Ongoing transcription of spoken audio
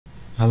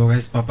Hello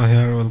guys, Papa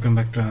here. Welcome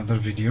back to another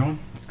video,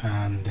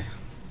 and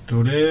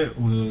today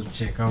we will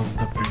check out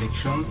the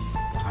predictions.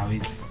 How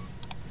is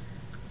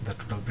the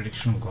total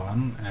prediction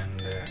gone, and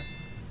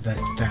the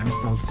stands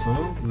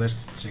also.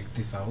 Let's check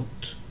this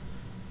out.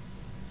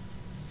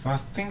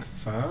 First thing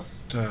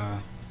first,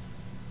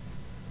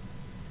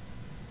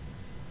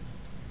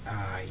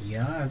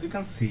 yeah, as you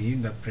can see,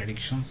 the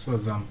predictions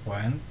was on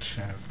point.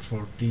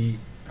 40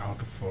 out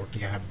of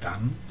 40 I have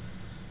done.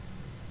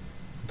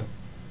 The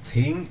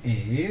thing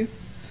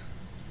is,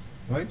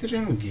 why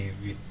didn't give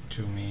it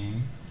to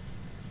me?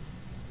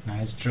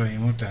 Nice draw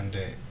emote and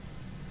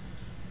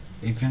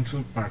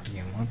eventful party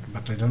emote,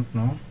 but I don't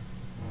know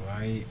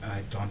why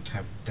I don't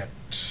have that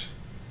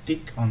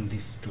tick on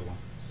these two.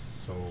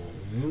 So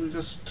we will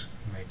just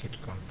make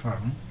it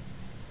confirm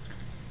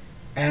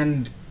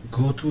and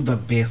go to the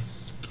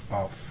best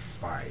of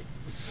 5.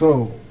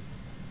 So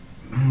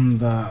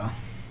the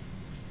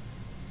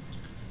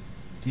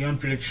T1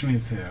 prediction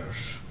is here.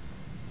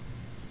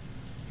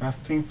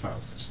 First thing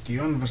first,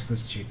 T1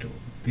 versus G2.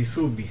 This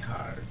will be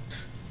hard.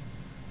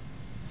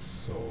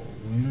 So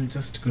we will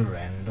just go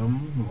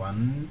random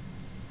 1,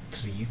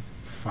 3,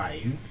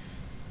 5,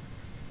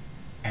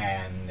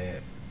 and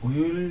we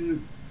will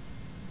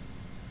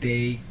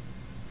take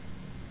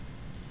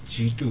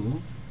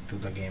G2 to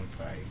the game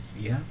 5.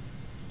 Yeah,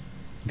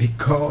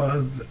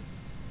 because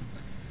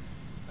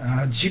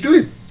G2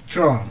 is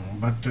strong,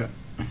 but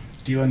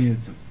T1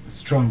 is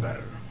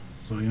stronger.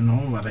 So you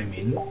know what I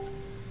mean.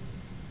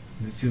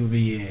 This will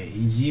be a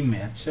easy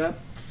matchup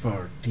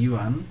for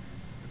T1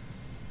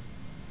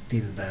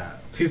 till the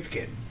 5th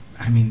game.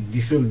 I mean,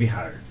 this will be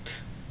hard.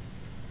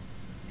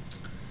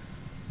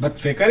 But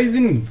Faker is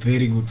in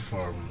very good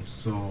form,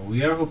 so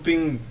we are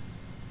hoping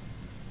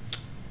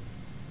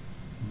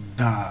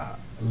the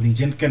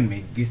legend can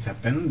make this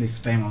happen this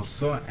time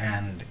also.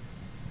 And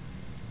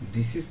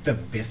this is the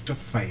best of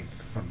 5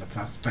 for the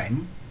first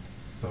time,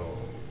 so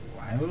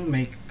I will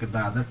make the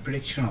other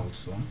prediction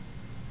also.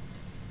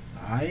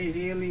 I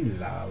really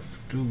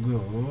love to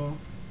go,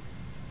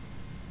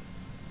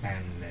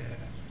 and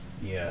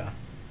yeah,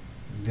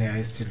 they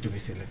are still to be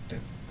selected.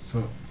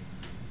 So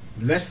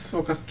let's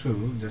focus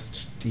to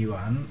just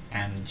T1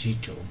 and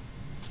G2.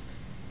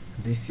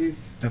 This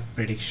is the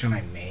prediction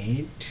I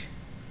made.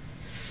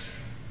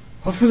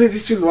 Hopefully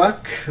this will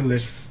work.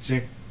 Let's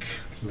check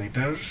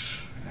later.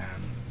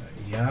 And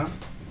yeah,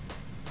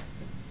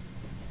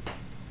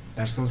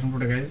 that's all from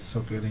today guys.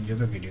 Hope you'll enjoy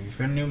the video. If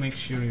you're new, make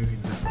sure you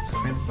hit the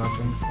subscribe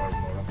button for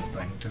more of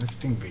the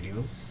interesting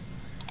videos.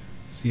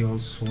 See you all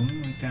soon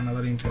with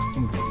another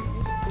interesting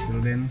video.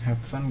 Till then, have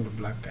fun, good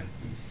luck and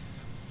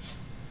peace.